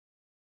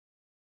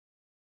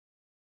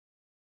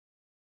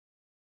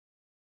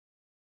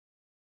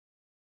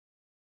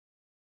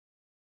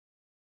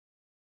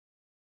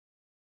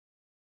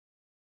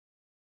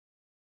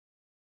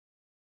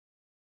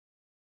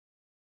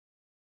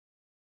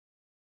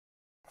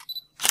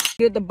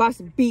Get the box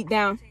beat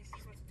down.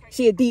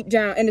 She a deep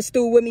down in the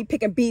stool with me,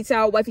 picking beats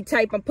out. Wifey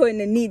type, I'm putting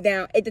the knee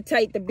down. Ate the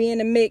tight to be in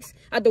the mix.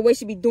 Out the way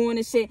she be doing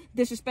this shit.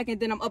 Disrespecting,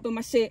 then I'm up in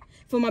my shit.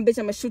 For my bitch,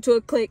 I'ma shoot to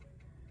a click.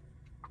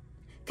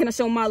 Can I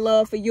show my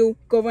love for you?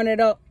 Go run it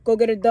up. Go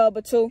get a dub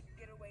or two.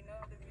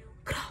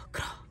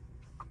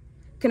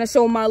 Can I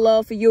show my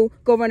love for you?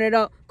 Go run it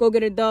up. Go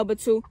get a dub or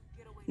two.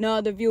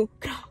 Another view.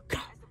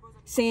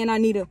 Saying I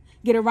need to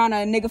get around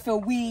a nigga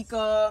feel weak,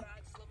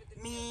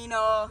 mean,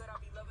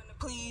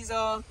 please,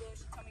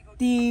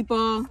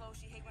 deeper,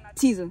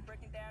 teaser,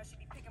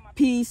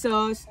 peace,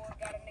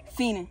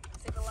 fiending,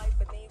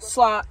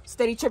 swat,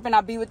 steady tripping, I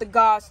be with the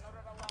gods,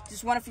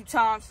 just won a few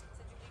times,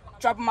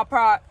 dropping my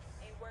pride,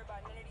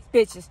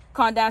 bitches,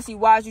 calm down, see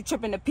why is you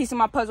tripping, the piece of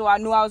my puzzle I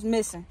knew I was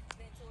missing,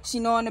 she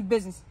knowing the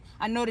business,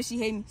 I know that she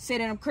hate me, say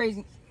that I'm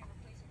crazy,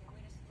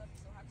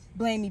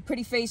 blame me,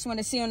 pretty face when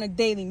I see on the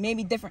daily,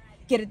 maybe different,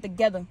 get it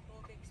together,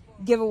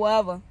 give it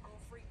whatever,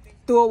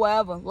 do it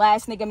whatever,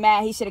 last nigga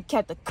mad, he should've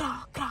kept the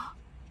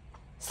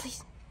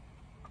Sleazy.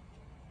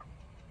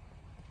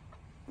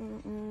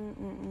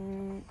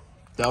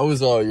 That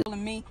was all you.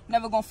 Me,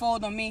 never gonna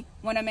fold on me.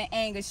 When I'm in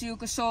anger, she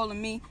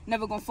consoling me.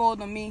 Never gonna fold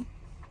on me.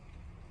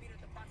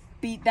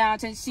 Beat down,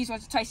 change sheets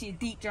once or twice, she a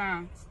deep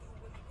drown.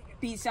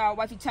 Beats out,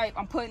 wifey type,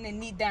 I'm putting the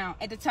knee down.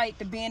 At the tight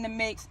to be in the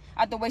mix.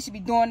 Out the way she be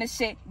doing this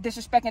shit.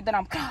 Disrespecting that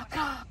I'm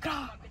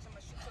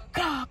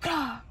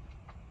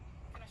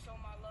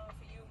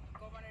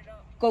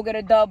Go get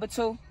a dub or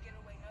two.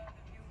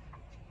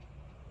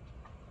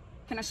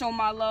 Can I show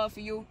my love for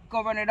you?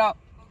 Go run it up.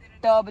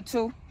 Dub or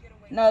two.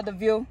 Another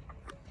view.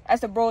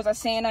 That's the bros I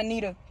saying I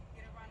need her.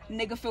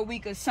 Nigga feel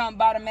weaker. Something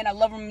about him, man. I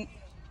love him.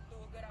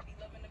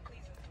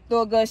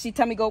 Do it good. She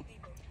tell me go.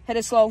 Hit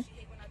it slow.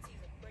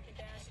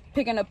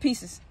 Picking up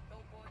pieces.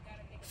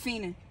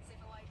 Fiending.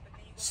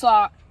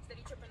 Slide.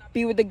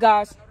 Be with the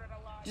guys.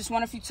 Just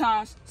won a few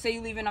times. Say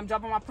you leaving. I'm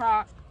dropping my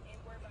pride.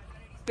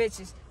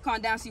 Bitches. Calm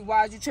down, see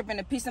why is you tripping.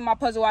 The piece of my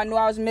puzzle I knew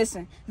I was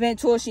missing.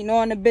 Ventura, she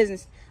knowing the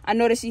business. I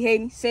know that she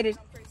hate me. Say this.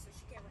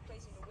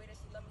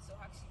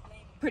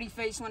 Pretty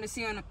face, wanna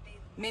see on her.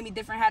 Made me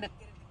different, had a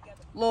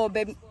little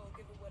baby.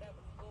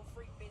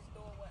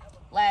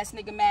 Last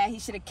nigga mad, he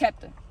should've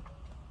kept her.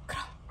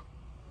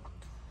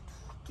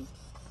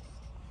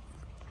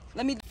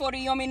 Let me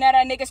 40 on me now,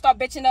 that nigga start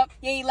bitching up.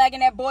 Yeah, he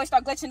lagging, that boy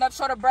start glitching up.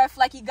 Short of breath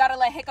like he gotta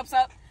let hiccups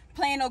up.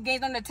 Playing no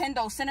games on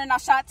Nintendo, sending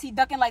out shots, he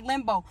ducking like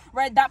limbo.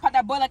 Red dot pop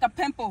that boy like a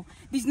pimple.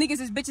 These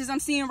niggas is bitches, I'm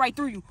seeing right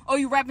through you. Oh,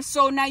 you rapping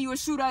so now you a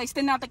shooter.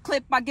 Extend out the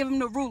clip, I give him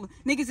the ruler.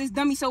 Niggas is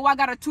dummy, so I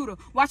got a tutor.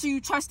 Watching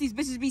you trust these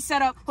bitches be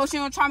set up. Hope she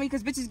don't try me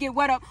cause bitches get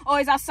wet up.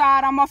 Always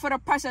outside, I'm off for the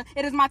pressure.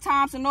 It is my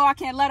time, so no, I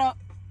can't let up.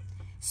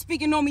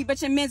 Speaking on me,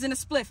 but your man's in a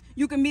spliff.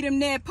 You can meet him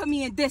there, put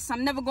me in this.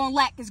 I'm never gonna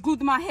lack, it's glued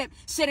to my hip.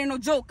 Shit ain't no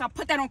joke, I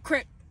put that on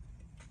crip.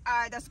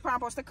 Alright, that's the part I'm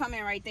supposed to come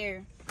in right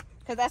there.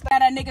 Cause that's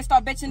that nigga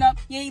start bitching up.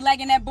 Yeah, he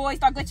lagging, that boy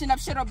start glitching up.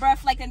 Shit or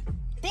breath like a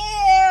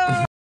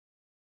damn.